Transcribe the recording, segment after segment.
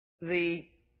the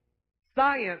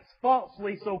science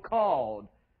falsely so called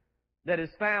that is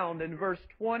found in verse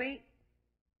 20.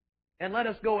 And let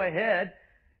us go ahead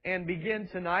and begin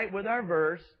tonight with our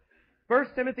verse. 1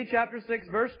 Timothy chapter 6,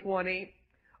 verse 20.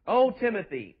 O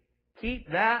Timothy, keep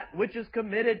that which is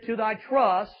committed to thy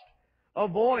trust,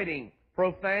 avoiding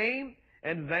profane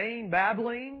and vain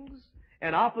babblings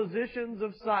and oppositions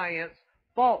of science,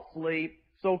 falsely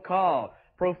so called.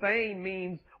 Profane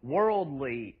means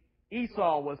worldly.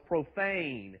 Esau was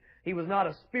profane. He was not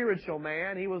a spiritual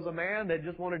man. He was a man that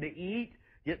just wanted to eat,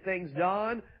 get things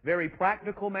done, very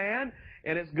practical man.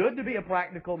 And it's good to be a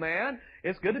practical man.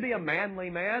 It's good to be a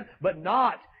manly man, but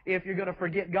not if you're going to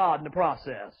forget God in the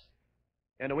process.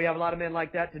 And we have a lot of men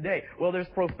like that today. Well, there's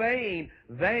profane,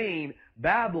 vain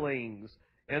babblings.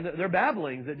 And they're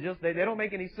babblings that just, they don't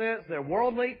make any sense. They're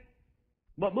worldly.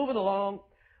 But moving along,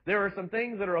 there are some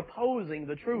things that are opposing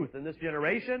the truth in this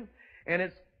generation.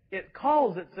 And it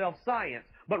calls itself science.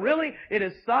 But really, it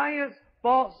is science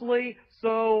falsely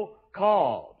so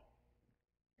called.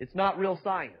 It's not real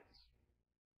science.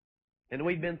 And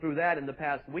we've been through that in the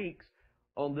past weeks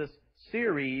on this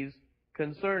series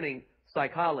concerning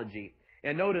psychology.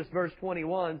 And notice verse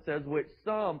 21 says, which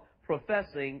some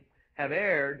professing have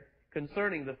erred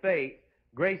concerning the faith.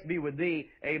 Grace be with thee.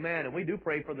 Amen. And we do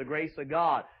pray for the grace of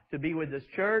God to be with this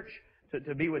church,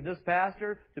 to be with this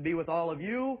pastor, to be with all of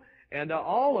you, and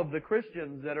all of the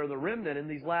Christians that are the remnant in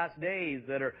these last days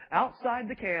that are outside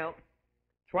the camp,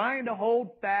 trying to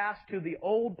hold fast to the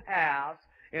old paths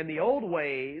and the old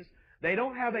ways. They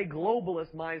don't have a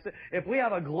globalist mindset. If we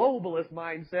have a globalist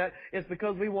mindset, it's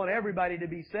because we want everybody to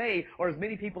be saved, or as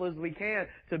many people as we can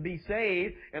to be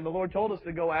saved. And the Lord told us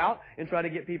to go out and try to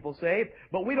get people saved.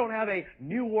 But we don't have a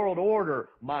New World Order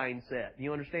mindset.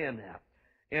 You understand that?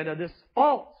 And this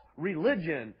false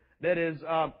religion that is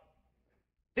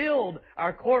filled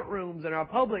our courtrooms and our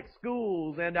public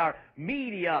schools and our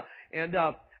media and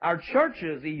our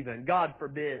churches even, God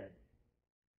forbid.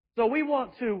 So we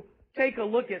want to take a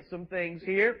look at some things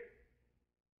here.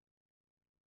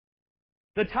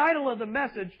 The title of the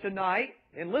message tonight,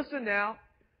 and listen now,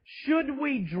 should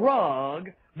we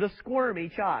drug the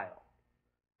squirmy child?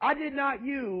 I did not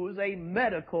use a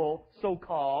medical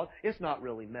so-called, it's not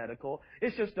really medical,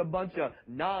 it's just a bunch of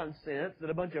nonsense that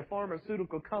a bunch of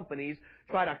pharmaceutical companies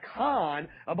try to con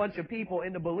a bunch of people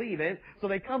into believing, so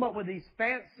they come up with these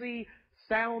fancy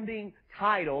sounding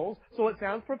titles so it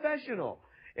sounds professional.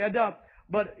 And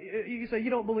but you say you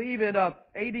don't believe in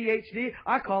ADHD.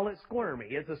 I call it squirmy.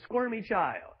 It's a squirmy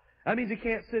child. That means he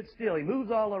can't sit still. He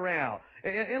moves all around.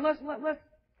 And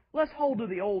let's hold to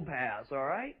the old paths, all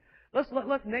right?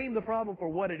 Let's name the problem for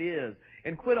what it is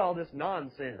and quit all this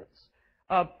nonsense.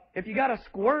 If you got a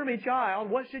squirmy child,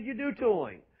 what should you do to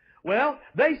him? Well,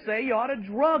 they say you ought to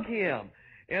drug him.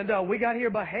 And we got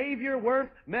here behavior worth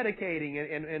medicating.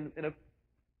 In a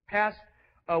past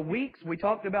weeks, we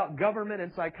talked about government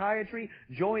and psychiatry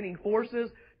joining forces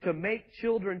to make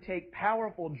children take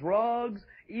powerful drugs,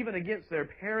 even against their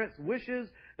parents' wishes.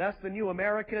 That's the New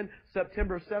American,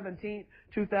 September 17,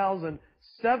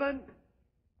 2007.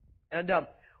 And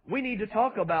we need to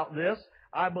talk about this,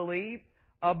 I believe,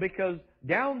 because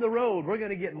down the road, we're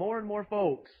going to get more and more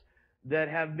folks that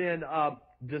have been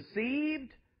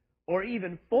deceived or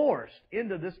even forced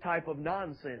into this type of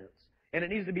nonsense. And it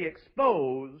needs to be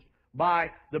exposed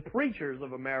by the preachers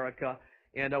of America,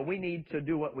 and we need to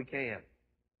do what we can.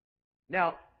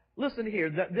 Now, listen here.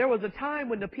 There was a time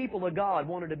when the people of God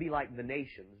wanted to be like the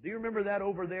nations. Do you remember that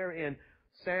over there in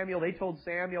Samuel? They told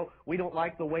Samuel, we don't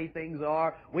like the way things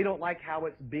are. We don't like how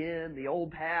it's been, the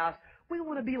old past. We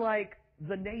want to be like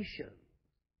the nations.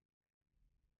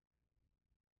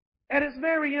 And it's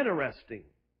very interesting.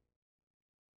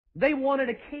 They wanted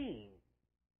a king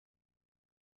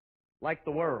like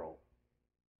the world.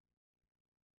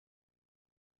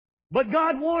 But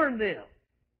God warned them,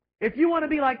 if you want to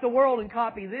be like the world and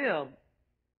copy them,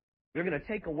 you're going to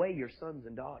take away your sons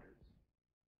and daughters.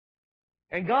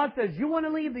 And God says, you want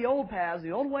to leave the old paths,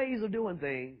 the old ways of doing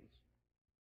things,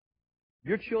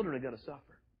 your children are going to suffer.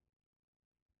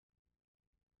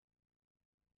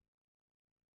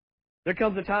 There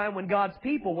comes a time when God's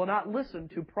people will not listen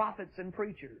to prophets and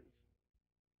preachers,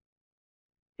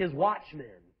 His watchmen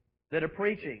that are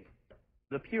preaching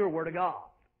the pure Word of God.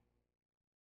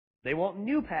 They want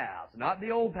new paths, not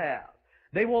the old paths.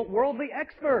 They want worldly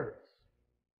experts.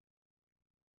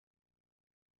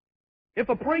 If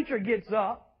a preacher gets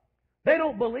up, they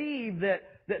don't believe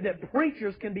that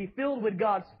preachers can be filled with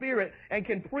God's Spirit and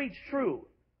can preach truth.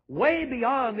 way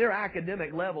beyond their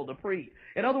academic level to preach.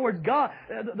 In other words, God,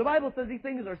 the Bible says these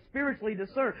things are spiritually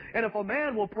discerned. And if a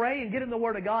man will pray and get in the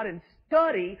Word of God and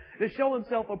study to show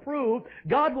himself approved,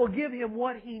 God will give him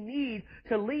what he needs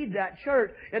to lead that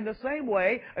church. In the same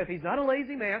way, if he's not a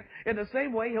lazy man, in the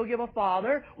same way He'll give a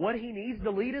father what he needs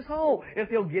to lead his home. If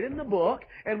he'll get in the book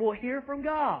and will hear from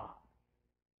God.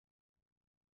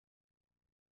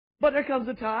 But there comes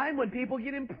a time when people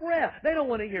get impressed. They don't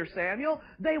want to hear Samuel.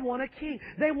 They want a king.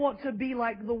 They want to be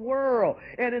like the world.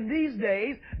 And in these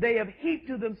days, they have heaped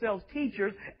to themselves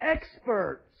teachers,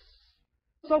 experts,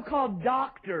 so-called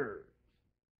doctors.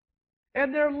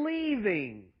 And they're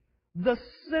leaving the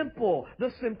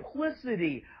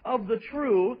simplicity of the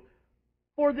truth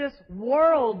for this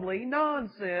worldly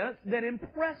nonsense that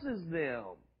impresses them.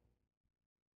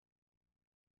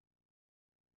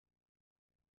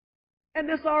 And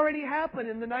this already happened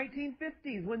in the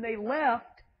 1950s when they left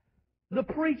the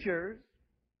preachers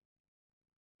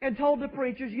and told the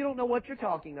preachers, you don't know what you're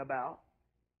talking about.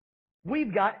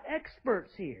 We've got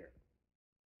experts here.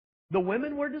 The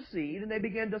women were deceived and they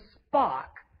began to spock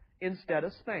instead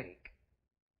of spank.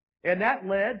 And that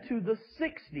led to the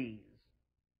 60s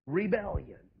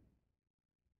rebellion.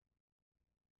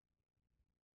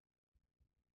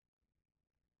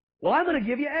 Well, I'm going to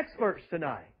give you experts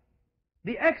tonight.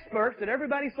 The experts that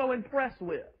everybody's so impressed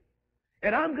with.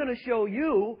 And I'm going to show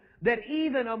you that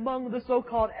even among the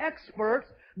so-called experts,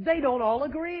 they don't all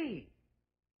agree.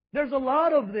 There's a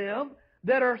lot of them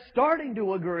that are starting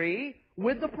to agree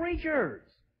with the preachers.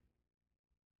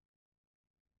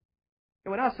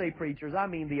 And when I say preachers, I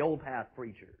mean the old path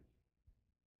preachers.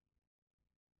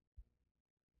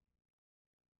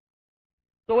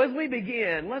 So as we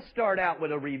begin, let's start out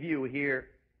with a review here.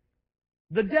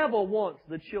 The devil wants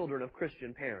the children of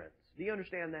Christian parents. Do you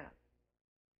understand that?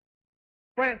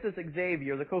 Francis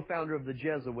Xavier, the co-founder of the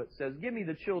Jesuits, says, give me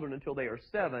the children until they are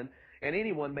 7, and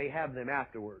anyone may have them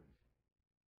afterwards.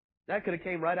 That could have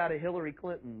came right out of Hillary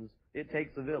Clinton's It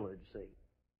Takes a Village, see.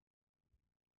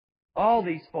 All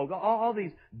these folk, all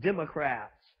these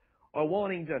Democrats are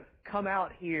wanting to come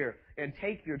out here and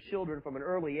take your children from an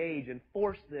early age and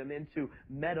force them into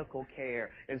medical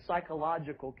care and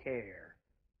psychological care.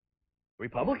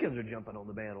 Republicans are jumping on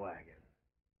the bandwagon.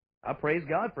 I praise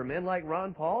God for men like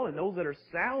Ron Paul and those that are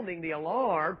sounding the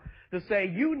alarm to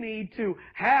say you need to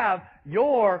have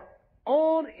your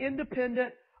own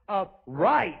independent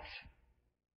right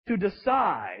to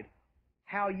decide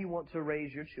how you want to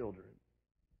raise your children.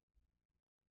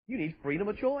 You need freedom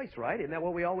of choice, right? Isn't that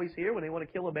what we always hear when they want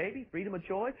to kill a baby? Freedom of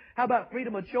choice? How about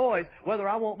freedom of choice whether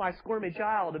I want my squirmy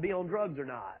child to be on drugs or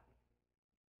not?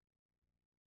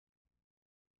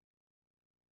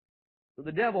 So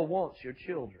the devil wants your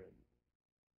children.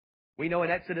 We know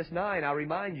in Exodus 9, I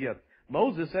remind you,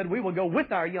 Moses said, we will go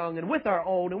with our young and with our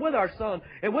old and with our son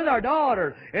and with our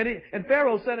daughter. And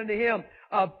Pharaoh said unto him,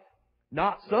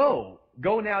 not so.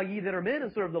 Go now ye that are men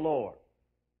and serve the Lord.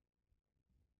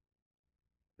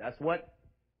 That's what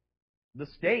the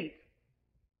state,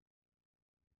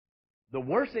 the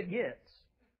worse it gets,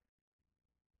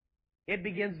 it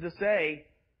begins to say,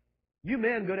 you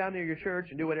men go down to your church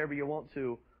and do whatever you want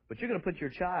to, but you're going to put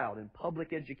your child in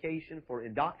public education for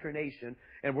indoctrination,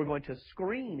 and we're going to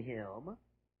screen him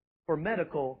for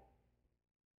medical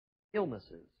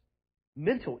illnesses,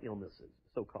 mental illnesses,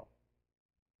 so-called.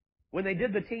 When they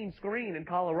did the teen screen in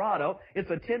Colorado,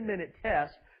 it's a 10-minute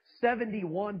test.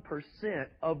 71%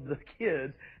 of the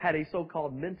kids had a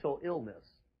so-called mental illness.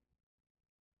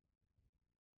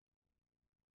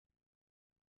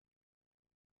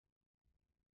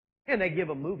 And they give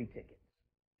them movie tickets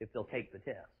if they'll take the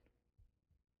test.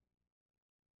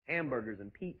 Hamburgers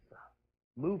and pizza,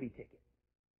 movie tickets.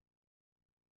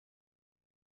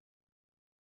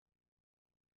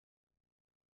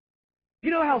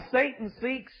 You know how Satan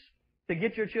seeks to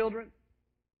get your children?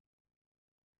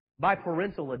 By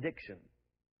parental addiction.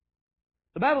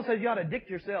 The Bible says you ought to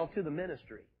addict yourself to the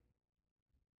ministry.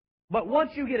 But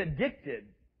once you get addicted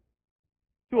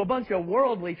to a bunch of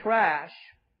worldly trash,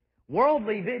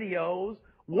 worldly videos,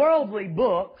 worldly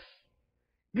books,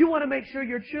 you want to make sure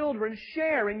your children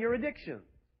share in your addiction.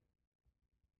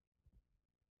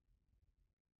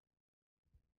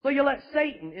 So you let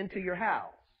Satan into your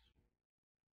house.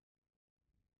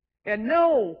 And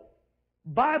no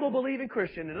Bible-believing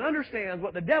Christian that understands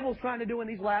what the devil's trying to do in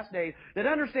these last days, that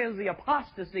understands the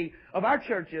apostasy of our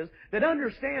churches, that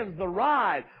understands the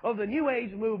rise of the New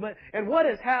Age movement and what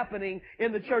is happening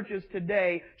in the churches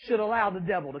today, should allow the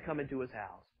devil to come into his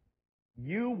house.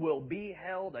 You will be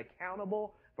held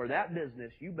accountable for that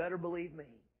business. You better believe me.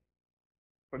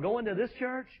 For going to this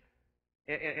church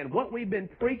and what we've been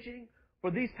preaching for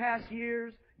these past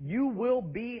years, you will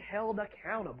be held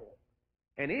accountable.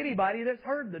 And anybody that's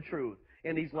heard the truth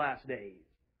in these last days,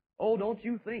 oh, don't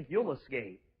you think you'll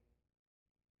escape.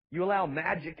 You allow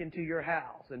magic into your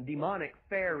house and demonic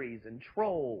fairies and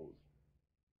trolls.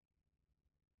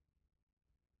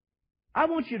 I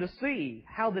want you to see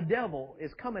how the devil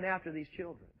is coming after these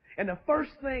children. And the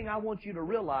first thing I want you to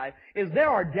realize is there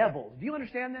are devils. Do you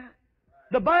understand that?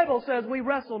 The Bible says we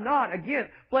wrestle not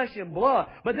against flesh and blood,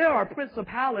 but there are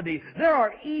principalities, there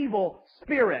are evil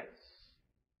spirits,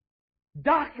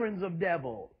 doctrines of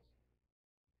devils.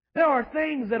 There are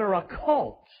things that are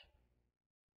occult.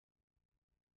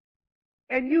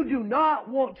 And you do not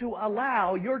want to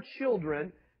allow your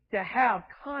children to have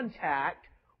contact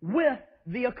with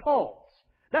the occult.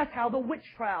 That's how the witch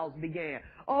trials began.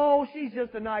 Oh, she's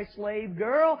just a nice slave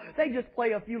girl. They just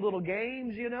play a few little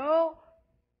games, you know.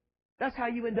 That's how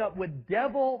you end up with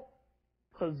devil-possessed,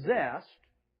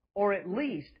 or at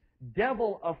least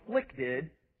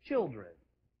devil-afflicted children.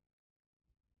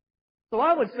 So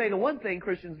I would say the one thing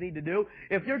Christians need to do,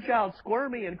 if your child's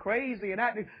squirmy and crazy and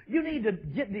acting, you need to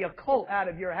get the occult out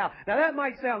of your house. Now that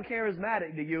might sound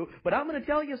charismatic to you, but I'm going to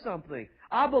tell you something.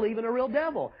 I believe in a real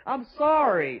devil. I'm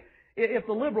sorry if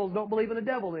the liberals don't believe in a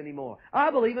devil anymore.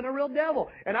 I believe in a real devil.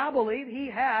 And I believe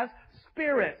he has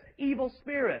spirits, evil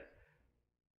spirits.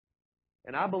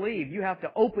 And I believe you have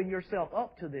to open yourself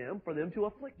up to them for them to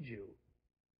afflict you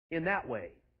in that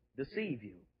way, deceive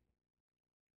you.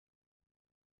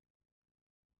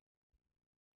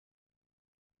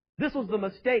 This was the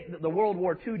mistake that the World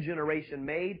War II generation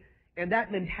made, and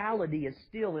that mentality is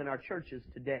still in our churches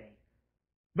today.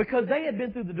 Because they had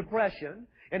been through the Depression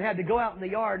and had to go out in the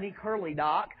yard and eat curly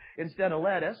dock instead of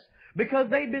lettuce. Because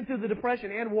they'd been through the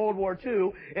Depression and World War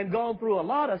II and gone through a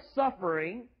lot of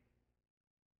suffering.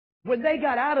 When they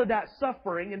got out of that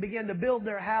suffering and began to build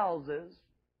their houses,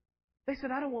 they said,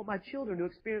 I don't want my children to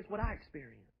experience what I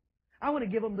experienced. I want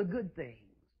to give them the good things.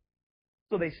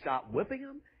 So they stopped whipping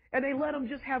them, and they let them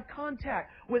just have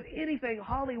contact with anything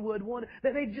Hollywood wanted.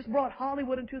 That they just brought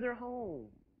Hollywood into their home.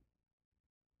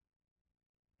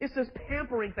 It's this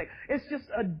pampering thing. It's just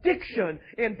addiction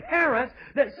in parents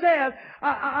that says,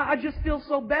 I just feel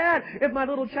so bad if my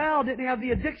little child didn't have the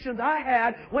addictions I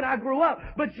had when I grew up.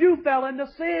 But you fell into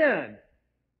sin.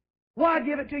 Why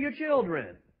give it to your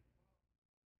children?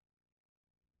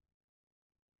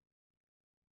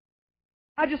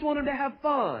 I just want them to have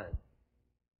fun.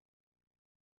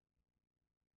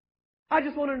 I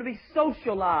just want them to be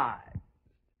socialized.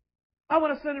 I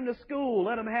want to send them to school,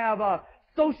 let them have a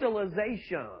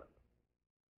socialization.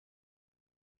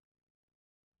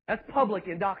 That's public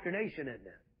indoctrination, isn't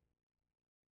it?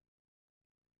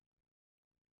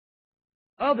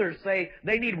 Others say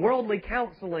they need worldly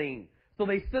counseling, so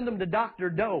they send them to Dr.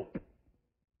 Dope.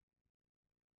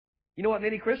 You know what?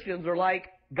 Many Christians are like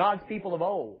God's people of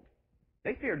old.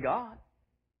 They feared God.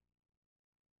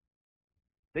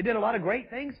 They did a lot of great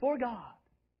things for God.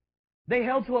 They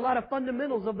held to a lot of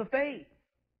fundamentals of the faith.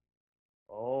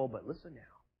 Oh, but listen now.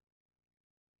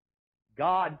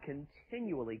 God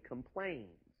continually complains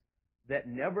that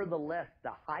nevertheless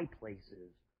the high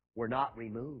places were not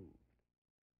removed.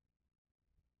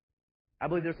 I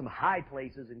believe there's some high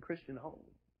places in Christian homes.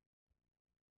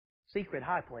 Secret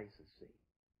high places, see.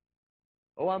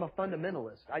 Oh, I'm a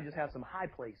fundamentalist. I just have some high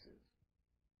places.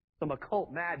 Some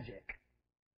occult magic.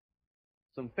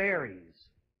 Some fairies.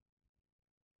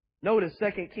 Notice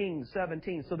 2 Kings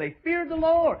 17. So they feared the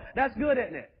Lord. That's good,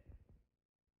 isn't it?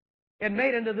 And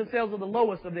made unto themselves of the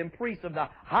lowest of them priests of the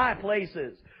high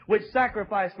places, which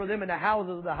sacrificed for them in the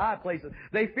houses of the high places.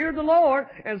 They feared the Lord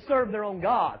and served their own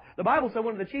God. The Bible said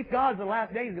one of the chief gods in the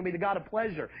last days is going to be the God of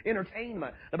pleasure,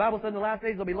 entertainment. The Bible said in the last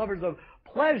days they'll be lovers of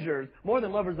pleasures more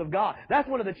than lovers of God. That's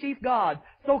one of the chief gods,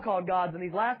 so-called gods in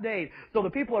these last days. So the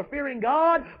people are fearing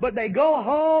God, but they go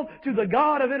home to the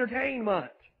God of entertainment.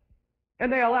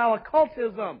 And they allow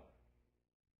occultism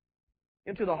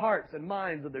into the hearts and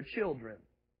minds of their children.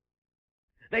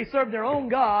 They serve their own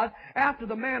God after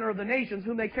the manner of the nations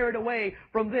whom they carried away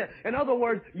from them. In other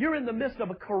words, you're in the midst of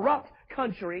a corrupt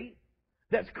country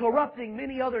that's corrupting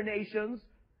many other nations.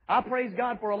 I praise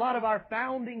God for a lot of our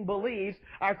founding beliefs,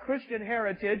 our Christian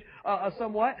heritage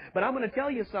somewhat. But I'm going to tell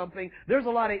you something. There's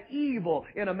a lot of evil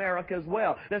in America as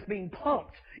well that's being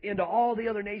pumped into all the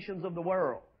other nations of the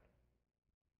world.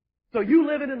 So you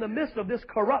living in the midst of this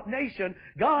corrupt nation,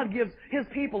 God gives His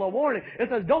people a warning. It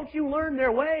says, don't you learn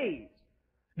their ways.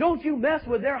 Don't you mess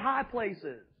with their high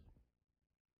places.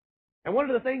 And one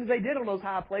of the things they did on those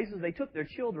high places, they took their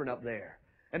children up there.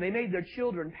 And they made their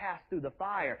children pass through the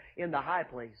fire in the high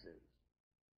places.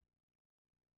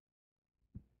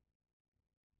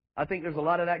 I think there's a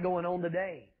lot of that going on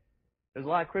today. There's a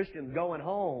lot of Christians going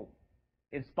home.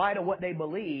 In spite of what they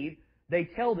believe, they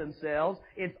tell themselves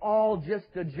it's all just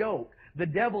a joke. The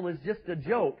devil is just a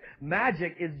joke.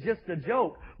 Magic is just a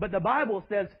joke. But the Bible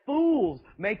says fools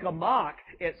make a mock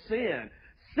at sin.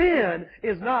 Sin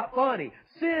is not funny.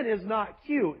 Sin is not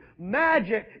cute.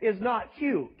 Magic is not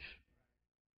cute.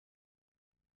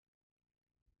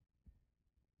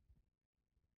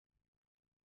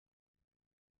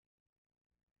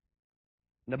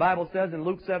 The Bible says in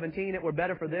Luke 17, it were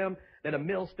better for them that a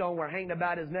millstone were hanged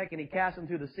about his neck and he cast him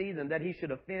through the sea than that he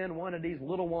should offend one of these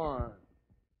little ones.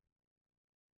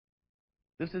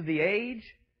 This is the age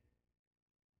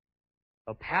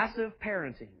of passive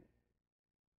parenting.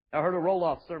 I heard a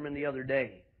Roloff sermon the other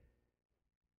day.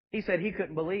 He said he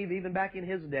couldn't believe, even back in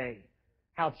his day,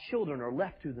 how children are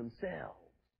left to themselves.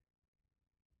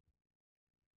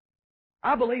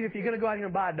 I believe if you're going to go out here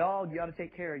and buy a dog, you ought to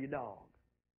take care of your dog.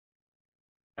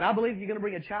 And I believe if you're going to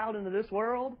bring a child into this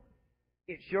world,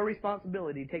 it's your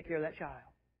responsibility to take care of that child.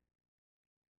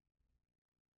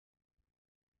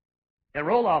 And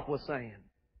Roloff was saying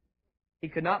he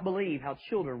could not believe how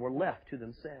children were left to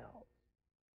themselves.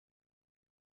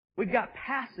 We've got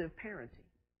passive parenting.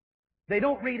 They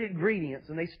don't read ingredients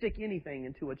and they stick anything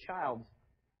into a child's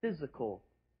physical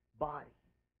body.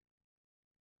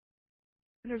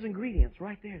 And there's ingredients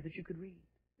right there that you could read.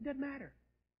 It doesn't matter.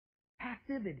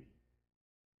 Passivity.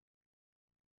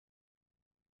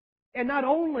 And not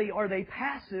only are they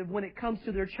passive when it comes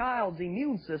to their child's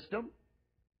immune system,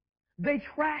 they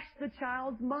trash the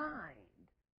child's mind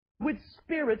with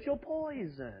spiritual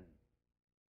poison.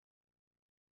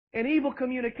 And evil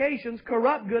communications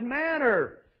corrupt good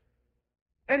manners.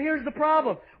 And here's the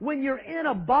problem. When you're in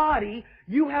a body,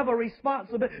 you have a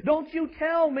responsibility. Don't you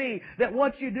tell me that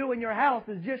what you do in your house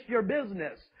is just your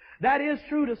business. That is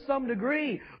true to some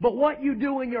degree. But what you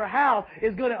do in your house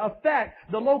is going to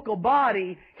affect the local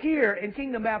body here in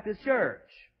Kingdom Baptist Church.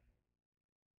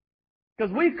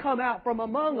 Because we've come out from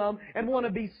among them and want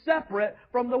to be separate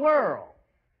from the world.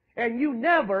 And you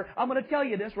never, I'm going to tell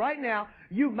you this right now,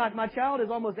 my child is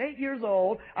almost 8 years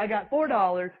old. I got 4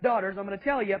 daughters. I'm going to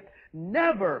tell you,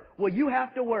 never will you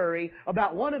have to worry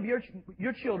about one of your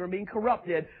children being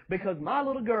corrupted because my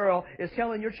little girl is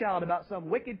telling your child about some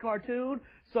wicked cartoon,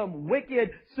 some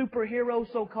wicked superhero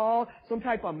so-called, some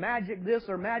type of magic this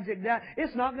or magic that.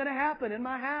 It's not going to happen in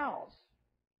my house.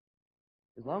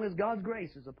 As long as God's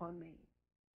grace is upon me.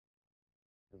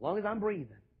 As long as I'm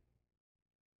breathing.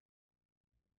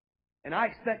 And I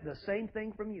expect the same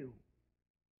thing from you.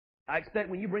 I expect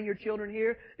when you bring your children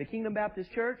here to Kingdom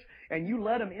Baptist Church and you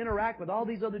let them interact with all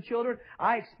these other children,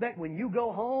 I expect when you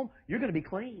go home, you're going to be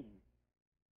clean.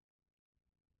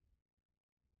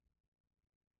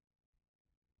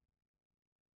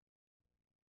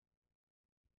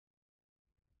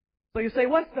 So you say,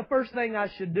 what's the first thing I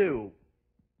should do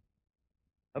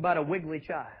about a wiggly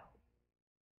child?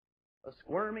 A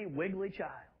squirmy, wiggly child.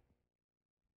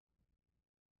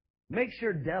 Make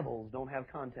sure devils don't have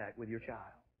contact with your child.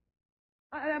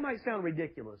 That might sound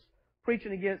ridiculous,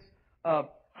 preaching against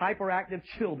hyperactive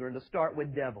children to start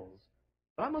with devils.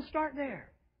 But I'm going to start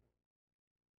there.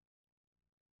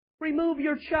 Remove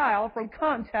your child from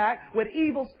contact with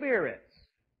evil spirits.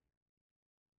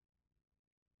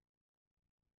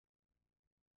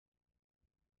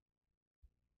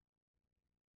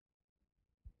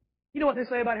 You know what they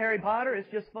say about Harry Potter?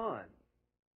 It's just fun.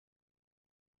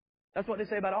 That's what they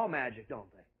say about all magic, don't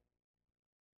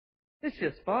they? It's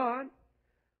just fun.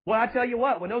 Well, I tell you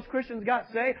what, when those Christians got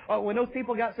saved, or when those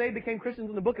people got saved, became Christians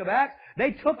in the book of Acts,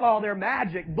 they took all their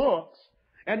magic books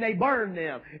and they burned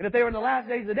them. And if they were in the last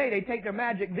days of the day, they'd take their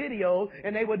magic videos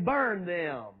and they would burn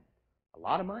them. A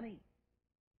lot of money.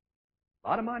 A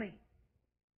lot of money.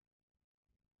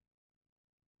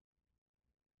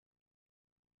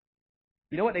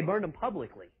 You know what? They burned them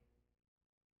publicly.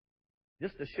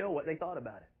 Just to show what they thought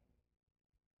about it.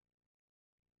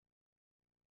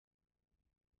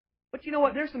 But you know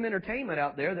what? There's some entertainment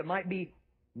out there that might be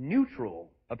neutral,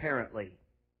 apparently.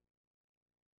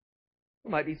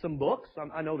 There might be some books,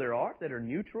 I know there are, that are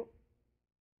neutral.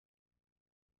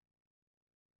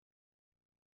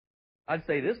 I'd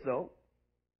say this, though.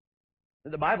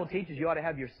 That the Bible teaches you ought to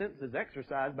have your senses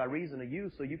exercised by reason of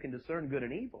use so you can discern good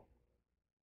and evil.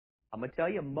 I'm going to tell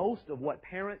you, most of what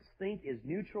parents think is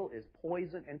neutral is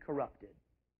poison and corrupted.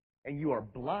 And you are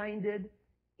blinded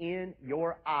in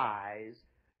your eyes.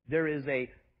 There is a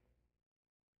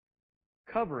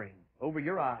covering over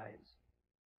your eyes.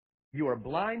 You are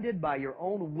blinded by your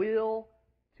own will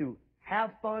to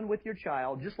have fun with your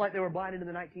child, just like they were blinded in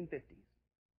the 1950s.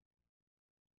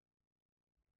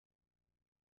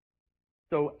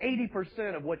 So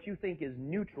 80% of what you think is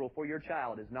neutral for your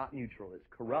child is not neutral. It's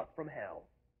corrupt from hell.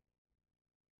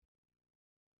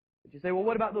 But you say, well,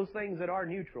 what about those things that are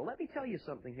neutral? Let me tell you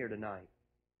something here tonight.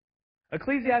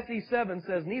 Ecclesiastes 7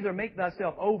 says, neither make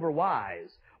thyself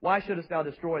overwise. Why shouldest thou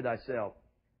destroy thyself?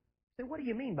 Say, what do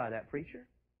you mean by that, preacher?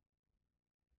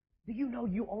 Do you know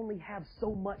you only have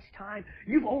so much time?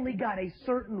 You've only got a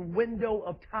certain window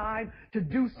of time to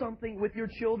do something with your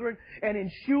children and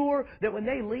ensure that when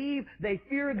they leave, they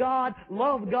fear God,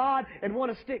 love God, and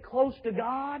want to stick close to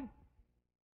God?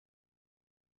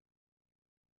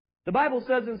 The Bible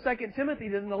says in 2 Timothy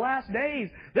that in the last days,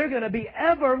 they're going to be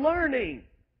ever learning,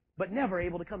 but never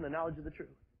able to come to the knowledge of the truth.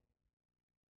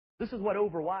 This is what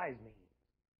overwise means.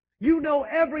 You know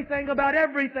everything about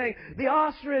everything. The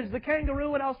ostrich, the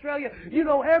kangaroo in Australia, you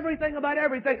know everything about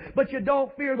everything, but you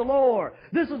don't fear the Lord.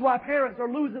 This is why parents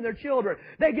are losing their children.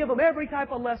 They give them every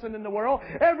type of lesson in the world,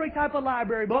 every type of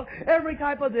library book, every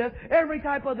type of this, every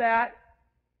type of that.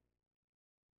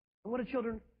 And what do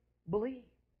children believe?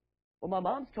 Well, my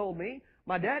mom's told me,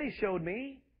 my daddy showed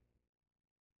me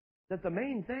that the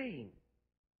main thing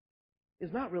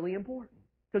is not really important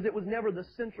because it was never the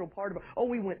central part of it. Oh,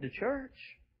 we went to church.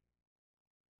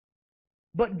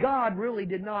 But God really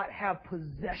did not have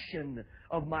possession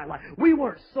of my life. We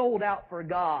weren't sold out for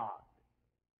God.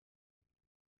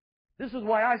 This is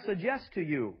why I suggest to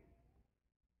you,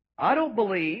 I don't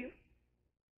believe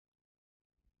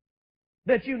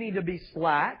that you need to be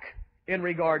slack in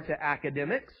regard to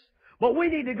academics, but we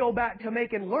need to go back to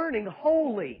making learning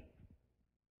holy.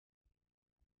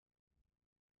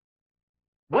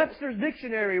 Webster's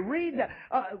Dictionary, read that.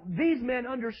 These men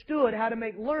understood how to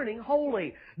make learning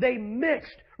holy. They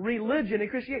mixed religion and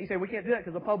Christianity. You say, we can't do that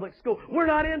because of public school. We're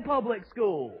not in public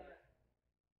school.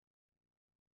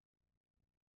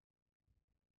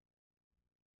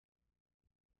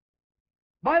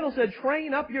 Bible said,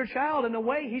 train up your child in the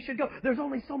way he should go. There's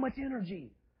only so much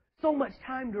energy, so much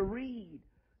time to read,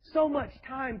 so much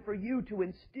time for you to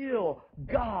instill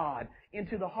God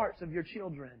into the hearts of your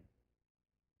children.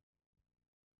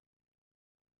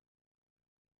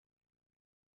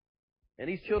 And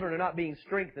these children are not being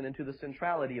strengthened into the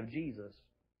centrality of Jesus.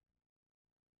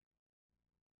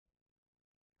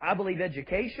 I believe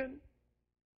education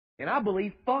and I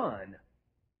believe fun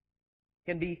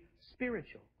can be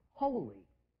spiritual, holy.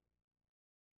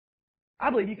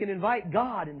 I believe you can invite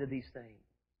God into these things.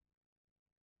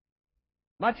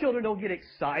 My children don't get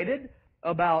excited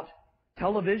about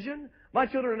television. My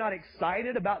children are not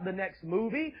excited about the next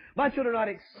movie. My children are not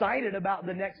excited about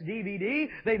the next DVD.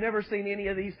 They've never seen any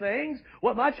of these things.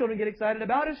 What my children get excited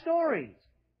about is stories.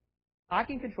 I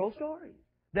can control stories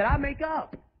that I make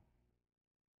up.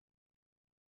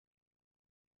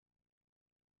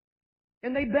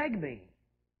 And they beg me,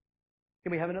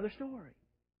 can we have another story?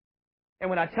 And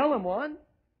when I tell them one,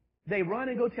 they run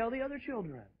and go tell the other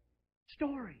children.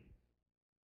 Stories.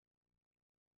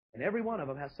 And every one of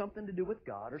them has something to do with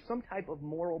God or some type of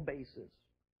moral basis.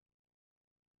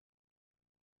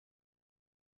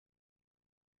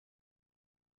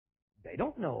 They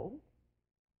don't know.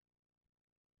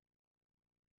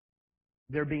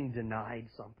 They're being denied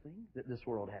something that this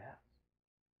world has.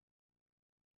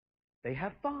 They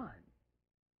have fun.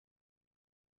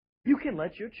 You can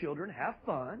let your children have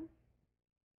fun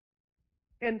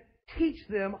and teach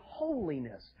them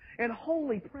holiness and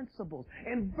holy principles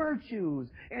and virtues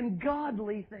and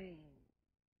godly things.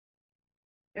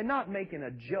 And not making a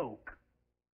joke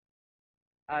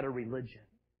out of religion.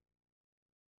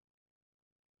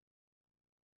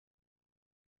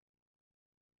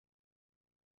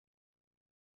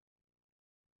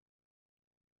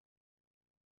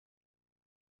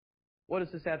 What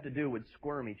does this have to do with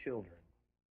squirmy children?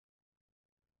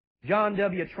 John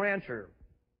W. Tranter,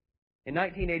 in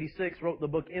 1986, wrote the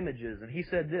book Images, and he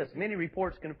said this: many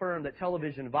reports confirm that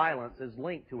television violence is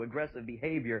linked to aggressive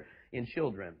behavior in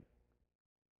children.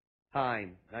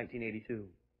 Time, 1982.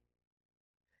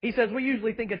 He says, we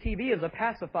usually think of TV as a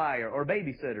pacifier or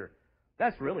babysitter.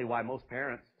 That's really why most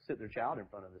parents sit their child in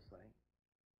front of this thing.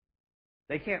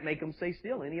 They can't make them stay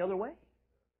still any other way.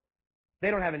 They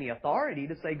don't have any authority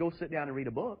to say, go sit down and read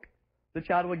a book. The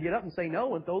child would get up and say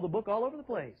no and throw the book all over the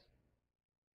place.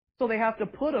 So they have to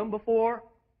put them before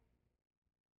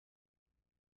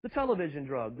the television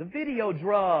drug, the video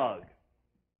drug.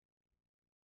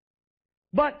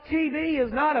 But TV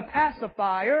is not a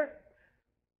pacifier.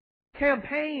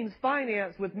 Campaigns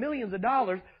financed with millions of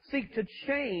dollars seek to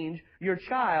change your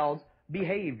child's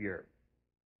behavior.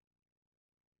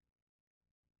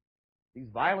 These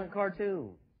violent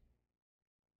cartoons.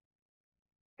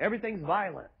 Everything's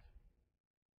violent.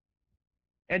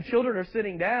 And children are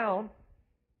sitting down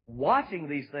watching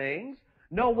these things.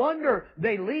 No wonder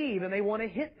they leave and they want to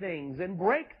hit things and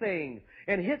break things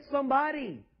and hit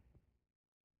somebody.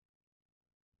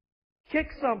 Kick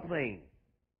something.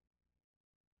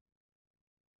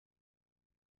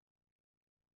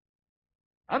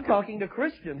 I'm talking to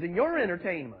Christians in your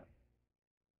entertainment.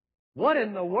 What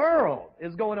in the world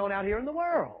is going on out here in the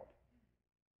world?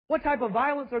 What type of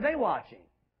violence are they watching?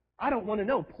 I don't want to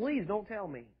know. Please don't tell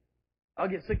me. I'll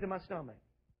get sick to my stomach.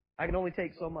 I can only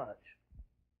take so much.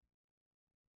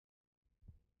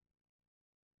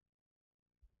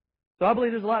 So I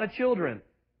believe there's a lot of children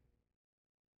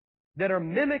that are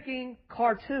mimicking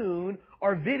cartoon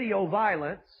or video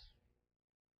violence.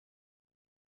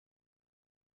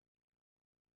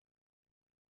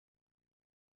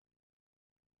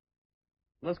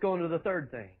 Let's go into the third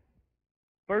thing.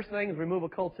 First thing is remove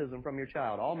occultism from your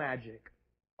child. All magic.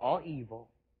 All evil.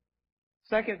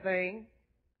 Second thing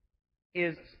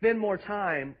is spend more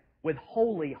time with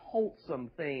holy,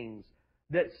 wholesome things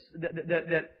that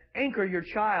anchor your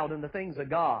child in the things of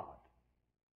God.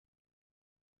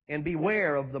 And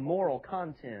beware of the moral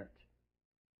content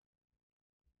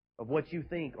of what you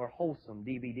think are wholesome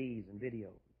DVDs and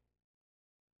videos.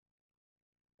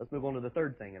 Let's move on to the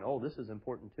third thing. And this is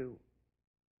important too.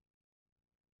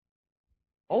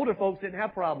 Older folks didn't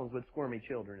have problems with squirmy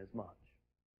children as much.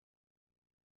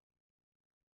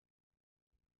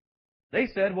 They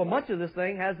said, well, much of this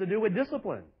thing has to do with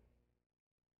discipline.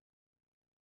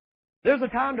 There's a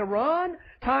time to run,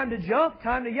 time to jump,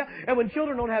 time to yell. And when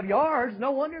children don't have yards,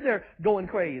 no wonder they're going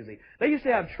crazy. They used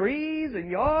to have trees and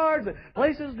yards and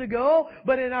places to go,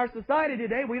 but in our society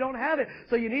today, we don't have it.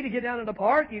 So you need to get down in the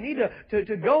park. You need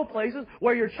to go places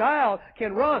where your child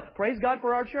can run. Praise God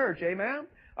for our church, amen?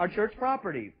 Our church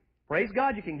property. Praise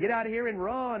God, you can get out of here and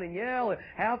run and yell and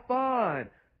have fun.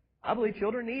 I believe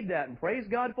children need that, and praise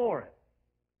God for it.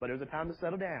 But there's a time to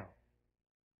settle down.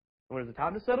 And when there's a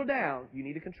time to settle down, you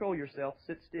need to control yourself,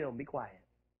 sit still, and be quiet.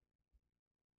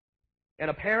 And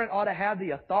a parent ought to have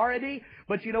the authority,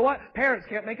 but you know what? Parents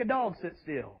can't make a dog sit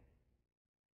still.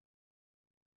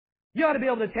 You ought to be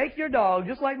able to take your dog,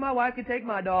 just like my wife could take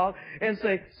my dog, and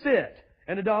say, sit,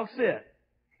 and the dog sit.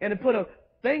 And then put a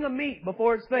thing of meat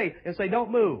before its face and say,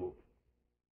 don't move.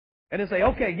 And then say,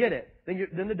 okay, get it.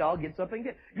 Then the dog gets up and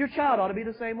gets it. Your child ought to be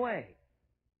the same way.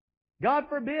 God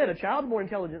forbid, a child's more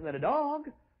intelligent than a dog.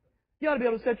 You ought to be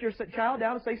able to set your child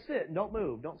down and say, sit, and don't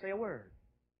move. Don't say a word.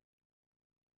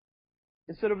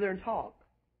 And sit over there and talk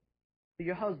to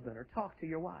your husband or talk to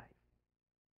your wife.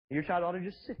 And your child ought to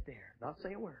just sit there, not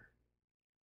say a word.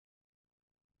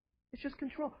 It's just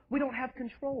control. We don't have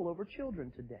control over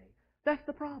children today. That's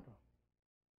the problem.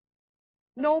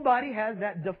 Nobody has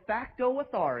that de facto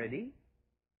authority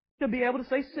to be able to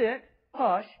say, sit,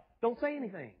 hush, don't say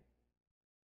anything.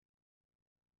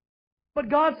 But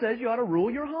God says you ought to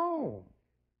rule your home.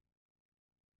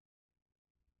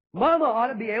 Mama ought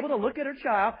to be able to look at her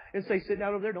child and say, sit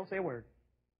down over there, don't say a word.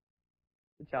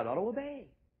 The child ought to obey.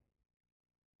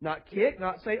 Not kick,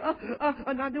 not say,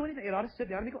 not do anything. It ought to sit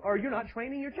down and be quiet. Or you're not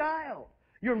training your child.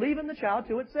 You're leaving the child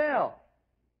to itself.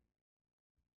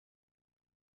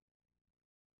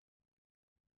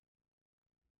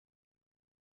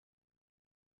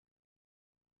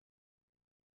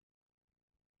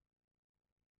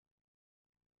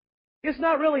 It's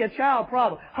not really a child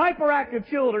problem. Hyperactive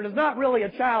children is not really a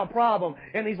child problem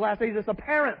in these last days. It's a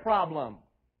parent problem.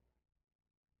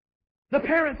 The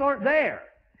parents aren't there.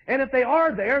 And if they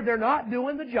are there, they're not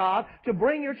doing the job to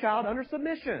bring your child under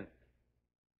submission.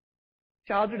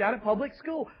 Children are down at public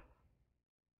school.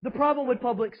 The problem with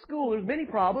public school, there's many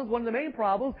problems. One of the main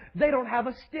problems, they don't have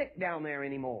a stick down there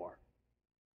anymore.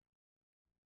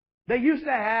 They used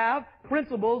to have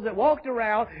principals that walked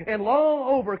around in long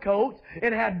overcoats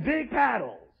and had big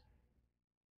paddles.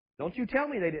 Don't you tell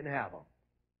me they didn't have them.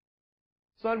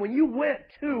 Son, when you went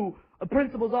to a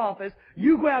principal's office,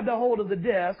 you grabbed a hold of the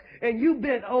desk and you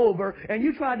bent over and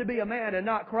you tried to be a man and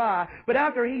not cry. But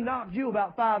after he knocked you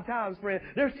about 5 times, friend,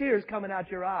 there's tears coming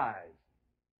out your eyes.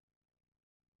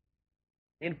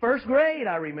 In first grade,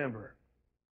 I remember,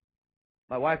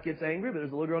 my wife gets angry, but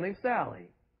there's a little girl named Sally.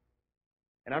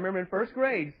 And I remember in first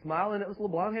grade, smiling at this little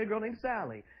blonde-haired girl named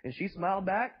Sally. And she smiled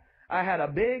back. I had a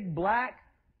big black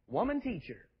woman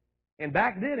teacher. And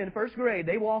back then in first grade,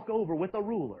 they walk over with a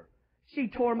ruler. She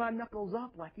tore my knuckles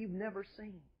up like you've never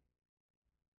seen.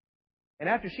 And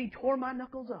after she tore my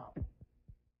knuckles up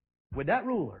with that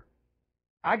ruler,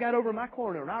 I got over my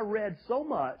corner and I read so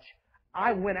much,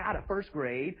 I went out of first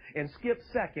grade and skipped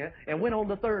second and went on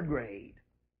to third grade.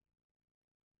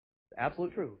 The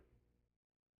absolute truth.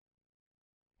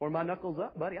 Tore my knuckles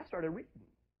up, buddy, I started reading.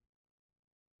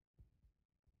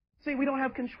 See, we don't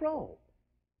have control.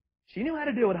 She knew how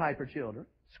to deal with hyper children,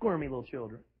 squirmy little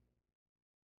children.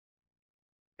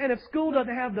 And if school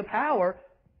doesn't have the power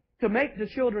to make the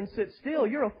children sit still,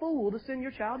 you're a fool to send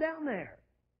your child down there.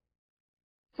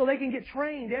 So they can get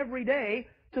trained every day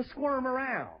to squirm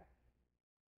around.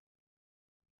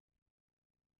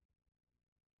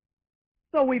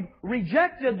 So we've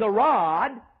rejected the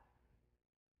rod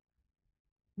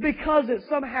because it's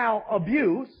somehow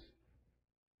abuse.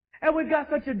 And we've got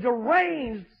such a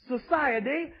deranged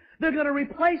society, they're going to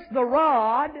replace the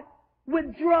rod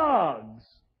with drugs.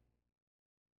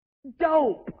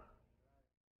 Dope.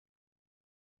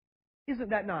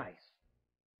 Isn't that nice?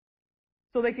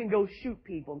 So they can go shoot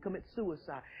people and commit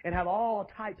suicide and have all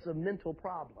types of mental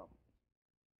problems.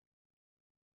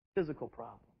 Physical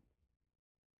problems.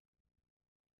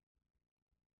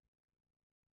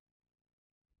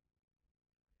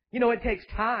 You know, it takes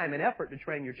time and effort to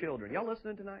train your children. Y'all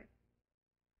listening tonight?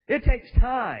 It takes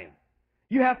time.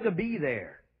 You have to be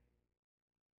there.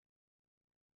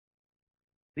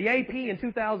 The AP in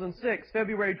 2006,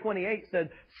 February 28, said,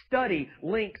 study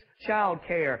links child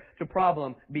care to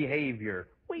problem behavior.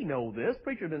 We know this.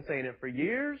 Preacher's been saying it for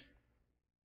years.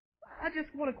 I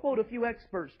just want to quote a few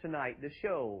experts tonight to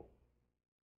show.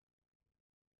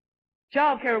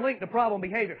 Child care linked to problem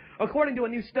behavior. According to a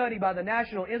new study by the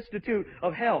National Institute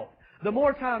of Health, the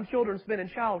more time children spend in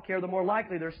child care, the more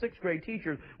likely their 6th grade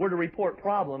teachers were to report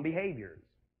problem behaviors.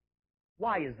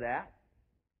 Why is that?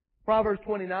 Proverbs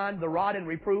 29, the rod and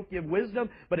reproof give wisdom,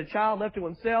 but a child left to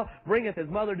himself bringeth his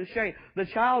mother to shame. The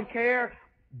child care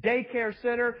daycare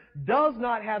center does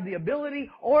not have the ability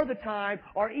or the time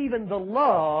or even the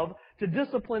love to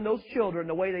discipline those children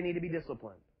the way they need to be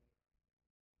disciplined.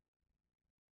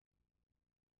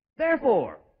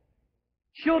 Therefore,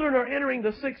 children are entering the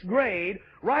 6th grade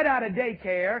right out of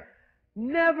daycare,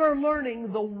 never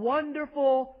learning the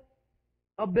wonderful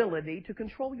ability to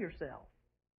control yourself.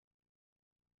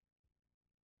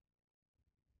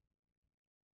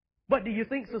 But do you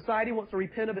think society wants to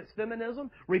repent of its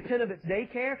feminism, repent of its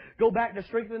daycare, go back to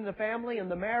strengthening the family and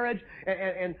the marriage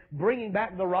and bringing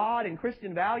back the rod and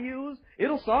Christian values?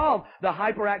 It'll solve the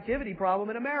hyperactivity problem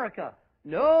in America.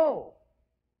 No.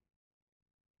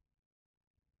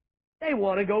 They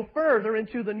want to go further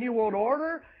into the New World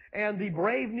Order and the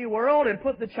brave New World and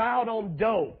put the child on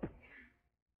dope.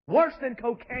 Worse than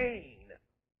cocaine.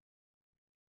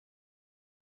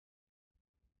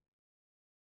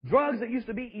 Drugs that used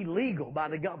to be illegal by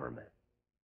the government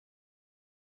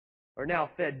are now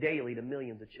fed daily to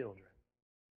millions of children.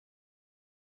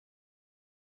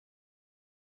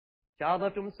 Child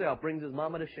left to himself brings his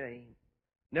mama to shame.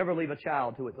 Never leave a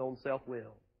child to its own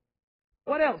self-will.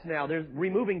 What else now? There's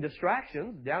removing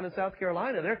distractions. Down in South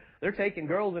Carolina, they're taking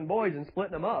girls and boys and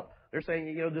splitting them up. They're saying,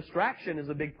 you know, distraction is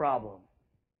a big problem.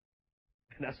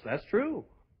 And that's true.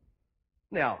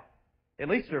 Now, at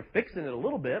least they're fixing it a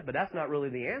little bit, but that's not really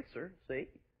the answer, see?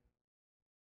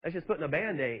 That's just putting a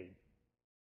Band-Aid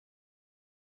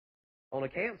on a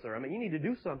cancer. I mean, you need to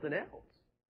do something else.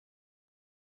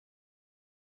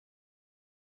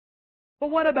 But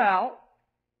what about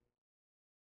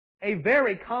a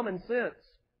very common sense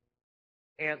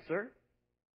answer?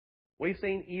 We've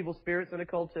seen evil spirits and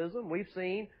occultism. We've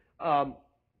seen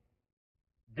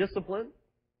discipline.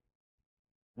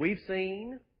 We've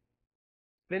seen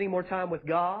spending more time with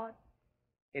God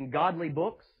in godly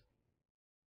books.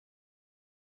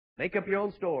 Make up your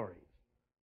own stories.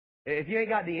 If you ain't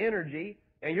got the energy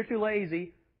and you're too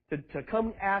lazy to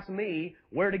come ask me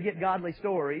where to get godly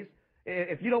stories,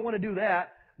 if you don't want to do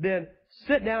that, then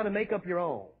sit down and make up your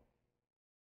own.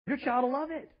 Your child will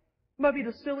love it. It might be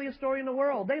the silliest story in the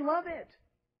world. They love it.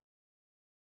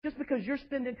 Just because you're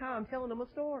spending time telling them a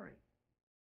story.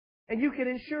 And you can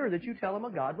ensure that you tell them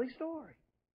a godly story.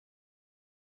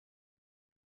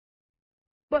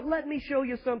 But let me show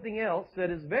you something else that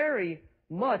is very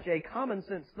much a common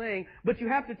sense thing, but you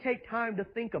have to take time to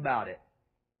think about it.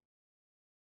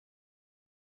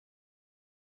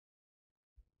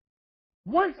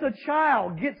 Once a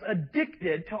child gets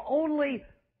addicted to only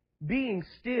being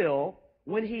still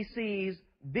when he sees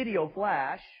video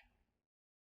flash,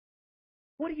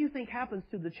 what do you think happens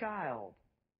to the child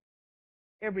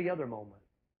every other moment?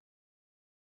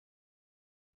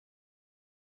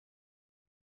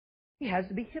 He has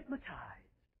to be hypnotized.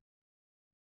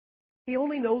 He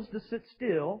only knows to sit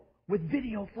still with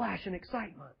video flash and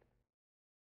excitement.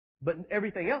 But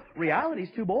everything else, reality's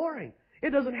too boring.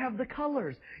 It doesn't have the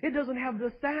colors. It doesn't have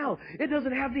the sound. It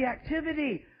doesn't have the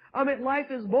activity. I mean, life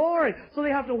is boring. So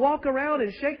they have to walk around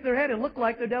and shake their head and look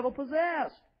like they're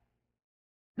devil-possessed.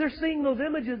 They're seeing those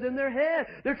images in their head.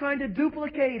 They're trying to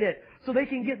duplicate it so they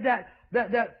can get that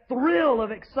that thrill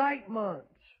of excitement.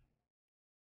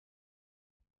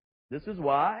 This is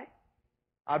why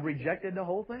I've rejected the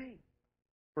whole thing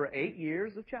for 8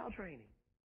 years of child training.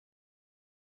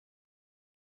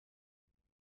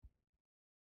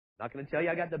 Not going to tell you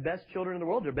I got the best children in the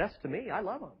world. They're best to me. I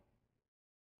love them.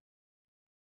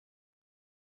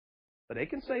 But they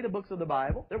can say the books of the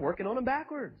Bible. They're working on them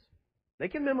backwards. They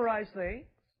can memorize things.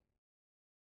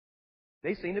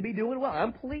 They seem to be doing well.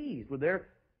 I'm pleased with their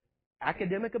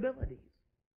academic abilities.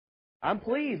 I'm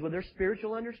pleased with their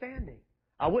spiritual understanding.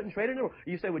 I wouldn't trade it in.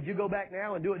 You say, would you go back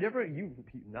now and do it different?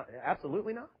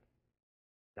 Absolutely not.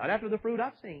 Not after the fruit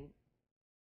I've seen.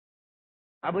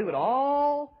 I believe with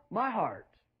all my heart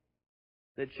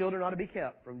that children ought to be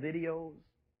kept from videos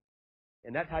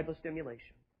and that type of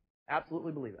stimulation.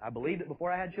 Absolutely believe it. I believed it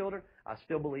before I had children. I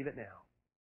still believe it now.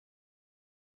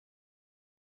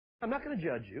 I'm not going to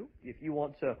judge you if you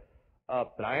want to,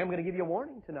 but I am going to give you a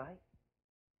warning tonight.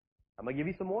 I'm going to give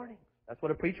you some warnings. That's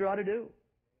what a preacher ought to do.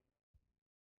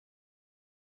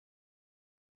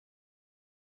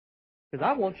 Because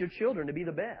I want your children to be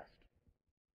the best.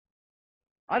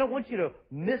 I don't want you to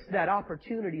miss that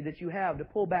opportunity that you have to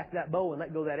pull back that bow and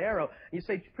let go of that arrow. You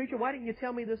say, preacher, why didn't you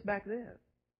tell me this back then?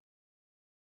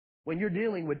 When you're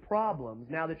dealing with problems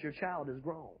now that your child is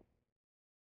grown.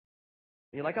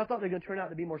 And you're like, I thought they were going to turn out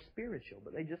to be more spiritual,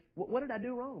 but they just, what did I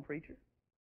do wrong, preacher?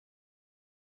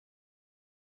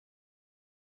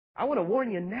 I want to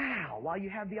warn you now while you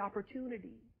have the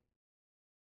opportunity.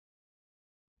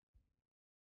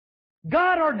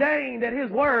 God ordained that His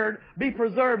Word be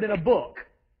preserved in a book.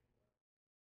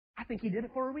 I think He did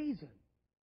it for a reason.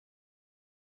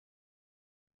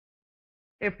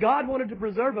 If God wanted to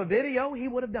preserve a video, He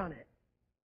would have done it.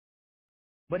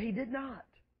 But He did not.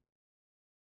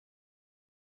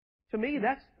 To me,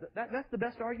 that's the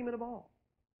best argument of all.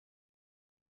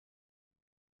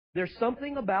 There's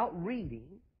something about reading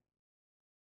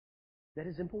that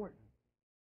is important.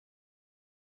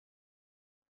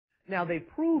 Now, they've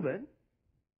proven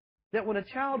that when a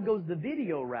child goes the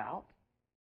video route,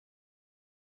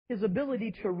 his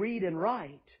ability to read and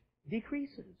write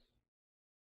decreases.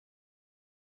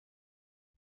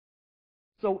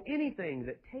 So anything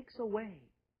that takes away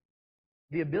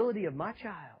the ability of my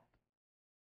child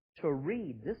to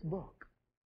read this book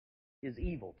is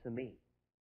evil to me.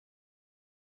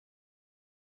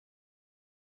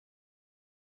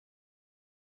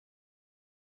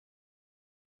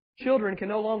 Children can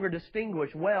no longer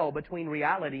distinguish well between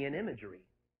reality and imagery.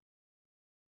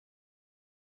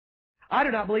 I do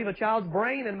not believe a child's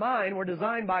brain and mind were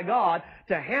designed by God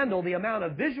to handle the amount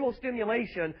of visual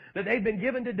stimulation that they've been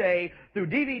given today through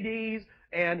DVDs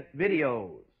and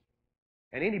videos.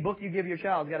 And any book you give your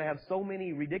child's got to have so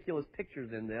many ridiculous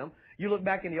pictures in them. You look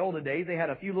back in the older days, they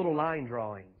had a few little line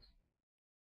drawings.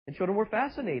 And children were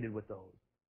fascinated with those.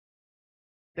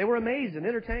 They were amazed and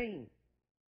entertained.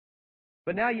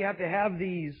 But now you have to have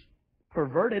these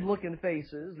perverted-looking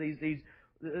faces.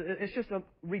 It's just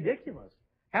ridiculous.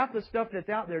 Half the stuff that's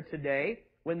out there today,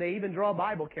 when they even draw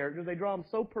Bible characters, they draw them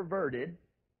so perverted.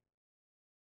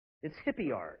 It's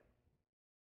hippie art.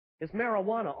 It's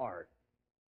marijuana art.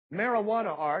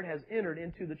 Marijuana art has entered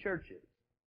into the churches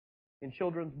in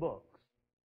children's books.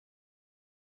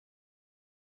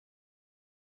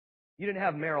 You didn't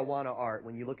have marijuana art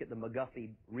when you look at the McGuffey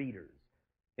readers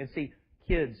and see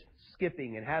kids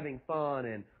skipping and having fun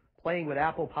and playing with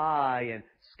apple pie and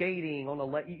skating on the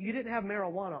lake. You didn't have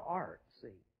marijuana art, see.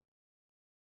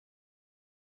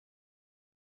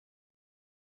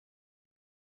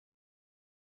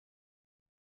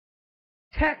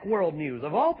 Tech World News,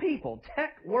 of all people,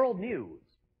 Tech World News.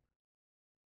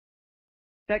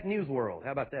 Tech News World,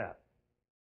 how about that?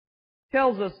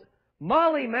 Tells us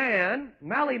Molly Mann,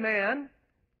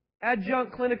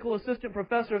 adjunct clinical assistant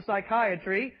professor of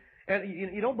psychiatry, and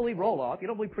you don't believe roll-off, you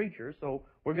don't believe preachers, so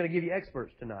we're going to give you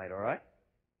experts tonight, all right?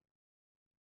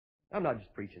 I'm not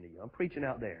just preaching to you, I'm preaching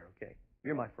out there, okay?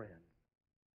 You're my friend.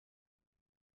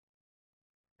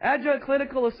 Adjunct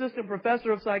clinical assistant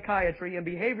professor of psychiatry and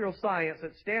behavioral science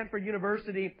at Stanford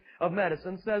University of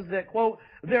Medicine says that, quote,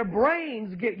 their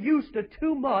brains get used to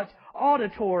too much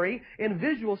auditory and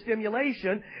visual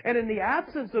stimulation, and in the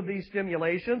absence of these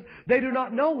stimulations, they do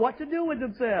not know what to do with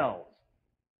themselves.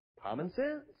 Common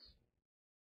sense.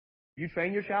 You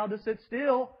train your child to sit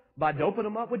still by doping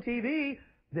them up with TV,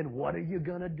 then what are you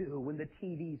going to do when the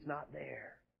TV's not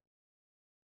there?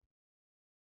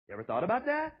 You ever thought about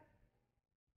that?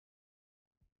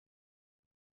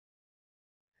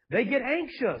 They get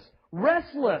anxious,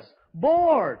 restless,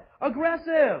 bored,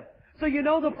 aggressive. So you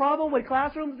know the problem with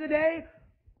classrooms today?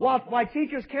 Why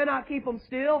teachers cannot keep them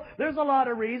still, there's a lot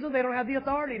of reasons. They don't have the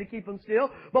authority to keep them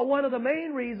still. But one of the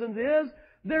main reasons is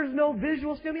there's no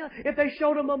visual stimulus. If they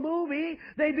showed them a movie,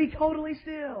 they'd be totally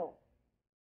still.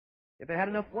 If it had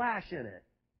enough flash in it.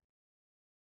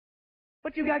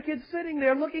 But you got kids sitting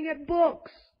there looking at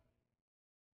books.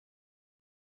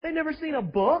 They've never seen a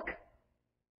book.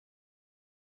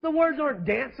 The words aren't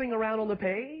dancing around on the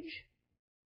page.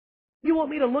 You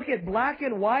want me to look at black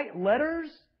and white letters?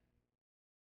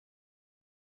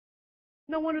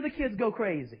 No wonder the kids go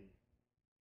crazy.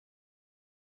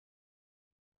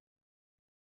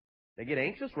 They get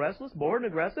anxious, restless, bored, and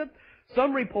aggressive.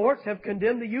 Some reports have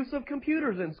condemned the use of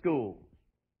computers in schools.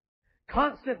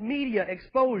 Constant media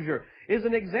exposure is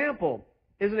an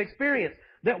experience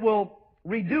that will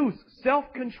reduce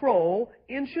self-control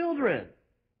in children.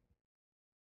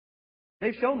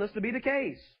 They've shown this to be the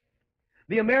case.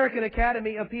 The American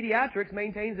Academy of Pediatrics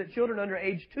maintains that children under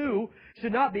age 2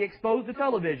 should not be exposed to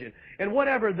television. And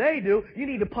whatever they do, you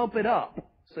need to pump it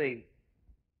up. See?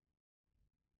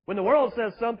 When the world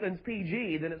says something's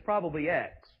PG, then it's probably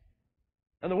X.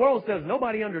 And the world says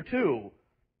nobody under 2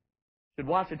 should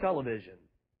watch a television,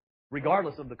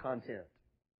 regardless of the content.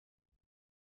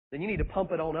 Then you need to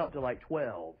pump it on up to like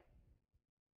 12.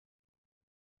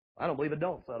 I don't believe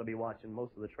adults ought to be watching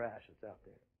most of the trash that's out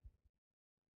there.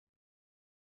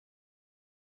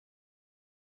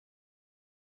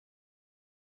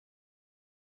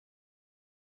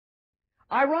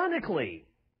 Ironically,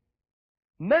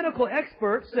 medical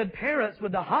experts said parents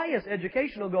with the highest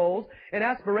educational goals and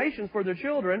aspirations for their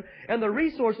children and the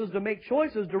resources to make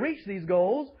choices to reach these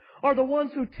goals are the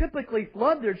ones who typically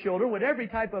flood their children with every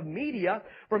type of media,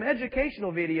 from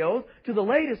educational videos to the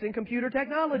latest in computer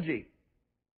technology.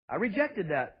 I rejected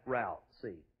that route,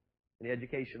 in the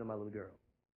education of my little girl.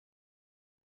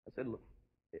 I said, look,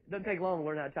 it doesn't take long to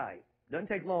learn how to type. It doesn't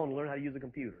take long to learn how to use a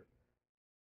computer.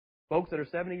 Folks that are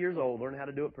 70 years old learn how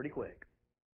to do it pretty quick.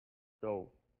 So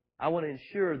I want to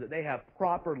ensure that they have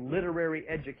proper literary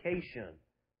education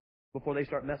before they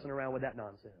start messing around with that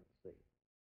nonsense. See?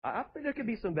 I think there could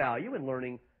be some value in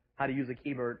learning how to use a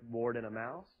keyboard and a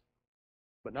mouse,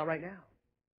 but not right now.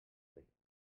 See?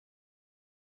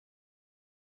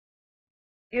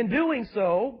 In doing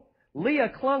so,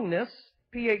 Leah Klungnes,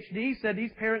 Ph.D., said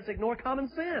these parents ignore common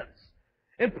sense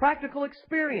and practical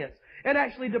experience and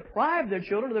actually deprive their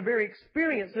children of the very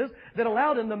experiences that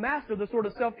allow them to master the sort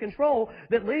of self-control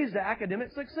that leads to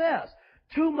academic success.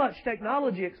 Too much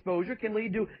technology exposure can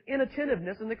lead to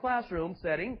inattentiveness in the classroom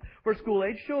setting for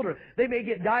school-age children. They may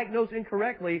get diagnosed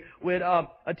incorrectly with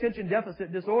attention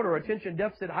deficit disorder or attention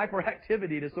deficit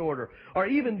hyperactivity disorder, or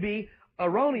even be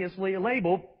erroneously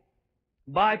labeled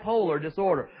bipolar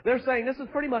disorder. They're saying this is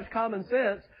pretty much common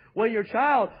sense. When your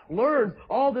child learns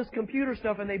all this computer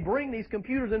stuff and they bring these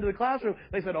computers into the classroom,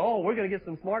 they said, oh, we're going to get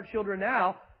some smart children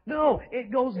now. No,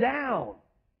 it goes down.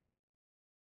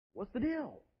 What's the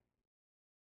deal?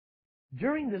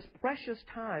 During this precious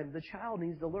time, the child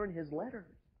needs to learn his letters.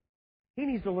 He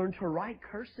needs to learn to write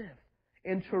cursive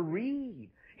and to read.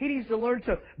 He needs to learn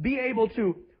to be able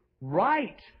to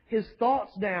write his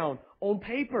thoughts down on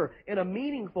paper in a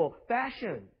meaningful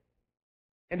fashion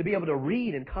and to be able to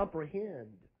read and comprehend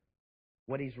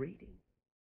what he's reading.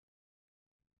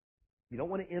 You don't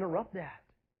want to interrupt that.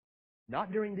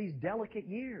 Not during these delicate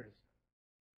years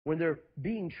when they're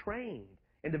being trained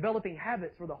and developing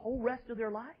habits for the whole rest of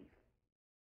their life.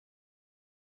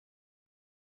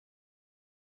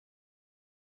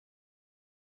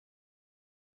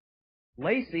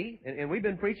 Lacey, and we've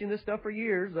been preaching this stuff for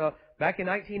years, back in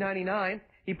 1999,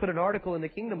 he put an article in the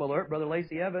Kingdom Alert, Brother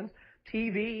Lacey Evans,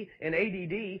 TV and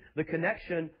ADD, the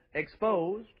connection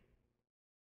exposed.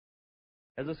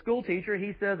 As a school teacher,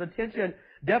 he says attention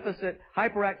deficit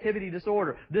hyperactivity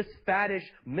disorder, this faddish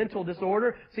mental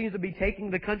disorder, seems to be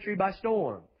taking the country by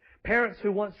storm. Parents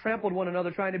who once trampled one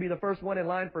another trying to be the first one in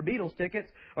line for Beatles tickets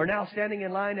are now standing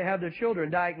in line to have their children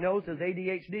diagnosed as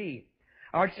ADHD.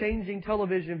 Our changing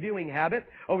television viewing habit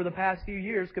over the past few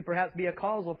years could perhaps be a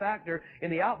causal factor in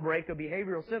the outbreak of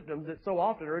behavioral symptoms that so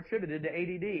often are attributed to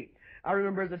ADD. I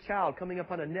remember as a child coming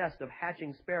upon a nest of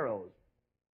hatching sparrows.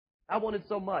 I wanted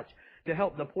so much to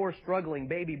help the poor struggling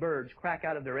baby birds crack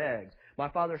out of their eggs. My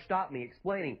father stopped me,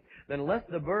 explaining that unless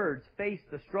the birds faced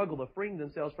the struggle to free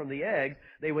themselves from the eggs,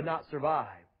 they would not survive.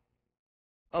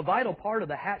 A vital part of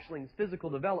the hatchling's physical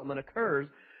development occurs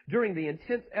during the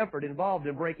intense effort involved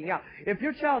in breaking out. If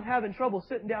your child's having trouble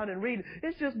sitting down and reading,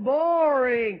 it's just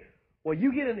boring. Well,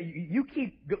 you get in, you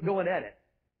keep going at it.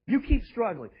 You keep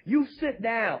struggling. You sit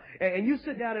down, and you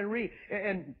sit down and read.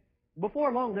 And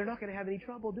before long, they're not going to have any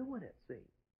trouble doing it, see.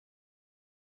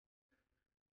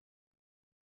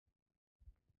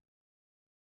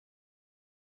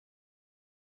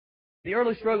 The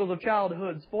early struggles of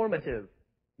childhood's formative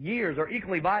years are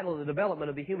equally vital in the development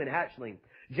of the human hatchling.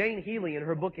 Jane Healy, in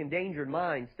her book Endangered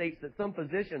Minds, states that some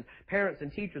physicians, parents,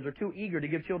 and teachers are too eager to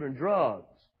give children drugs,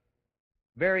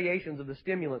 variations of the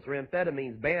stimulants or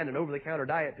amphetamines, banned and over-the-counter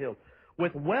diet pills,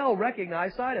 with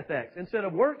well-recognized side effects, instead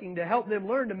of working to help them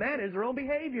learn to manage their own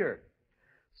behavior.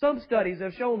 Some studies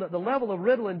have shown that the level of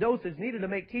Ritalin dosage needed to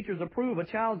make teachers approve a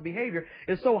child's behavior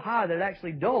is so high that it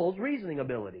actually dulls reasoning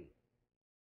ability.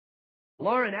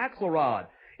 Lauren Axelrod,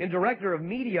 Director of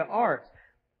Media Arts,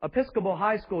 Episcopal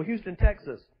High School, Houston,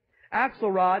 Texas.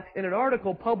 Axelrod, in an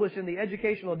article published in the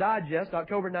Educational Digest,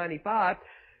 October 95,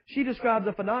 she describes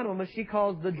a phenomenon she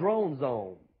calls the drone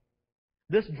zone.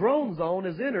 This drone zone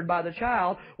is entered by the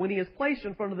child when he is placed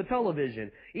in front of the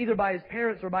television, either by his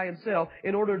parents or by himself,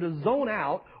 in order to zone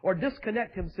out or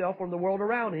disconnect himself from the world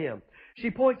around him.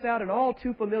 She points out an all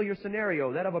too familiar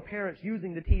scenario, that of a parent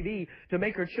using the TV to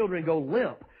make her children go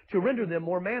limp, to render them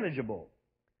more manageable.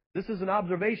 This is an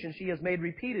observation she has made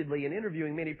repeatedly in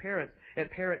interviewing many parents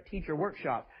at parent-teacher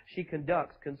workshops she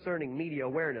conducts concerning media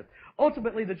awareness.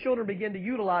 Ultimately, the children begin to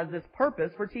utilize this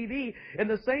purpose for TV in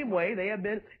the same way they have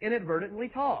been inadvertently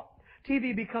taught.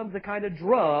 TV becomes a kind of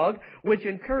drug which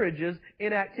encourages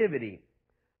inactivity.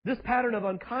 This pattern of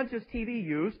unconscious TV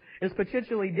use is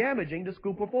potentially damaging to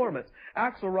school performance.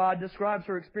 Axelrod describes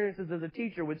her experiences as a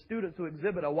teacher with students who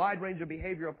exhibit a wide range of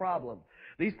behavioral problems.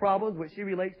 These problems, which she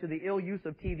relates to the ill use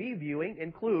of TV viewing,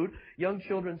 include young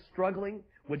children struggling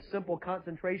with simple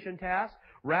concentration tasks,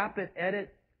 rapid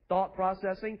edit thought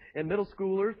processing in middle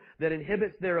schoolers that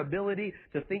inhibits their ability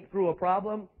to think through a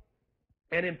problem,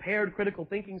 and impaired critical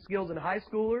thinking skills in high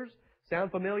schoolers.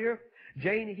 Sound familiar?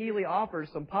 Jane Healy offers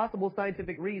some possible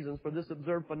scientific reasons for this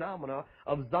observed phenomena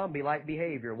of zombie-like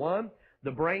behavior. One,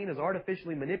 the brain is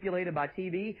artificially manipulated by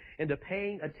TV into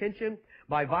paying attention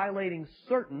by violating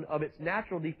certain of its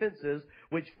natural defenses,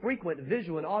 which frequent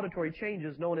visual and auditory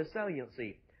changes known as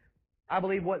saliency. I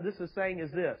believe what this is saying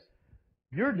is this.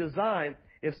 You're designed,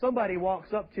 if somebody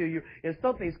walks up to you and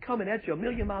something's coming at you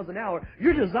 1,000,000 miles an hour,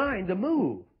 you're designed to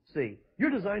move, see.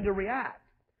 You're designed to react.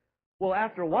 Well,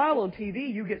 after a while on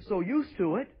TV, you get so used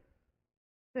to it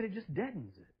that it just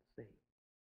deadens it, see.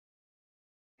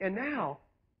 And now,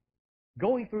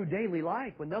 going through daily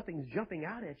life when nothing's jumping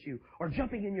out at you or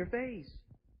jumping in your face,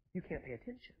 you can't pay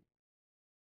attention.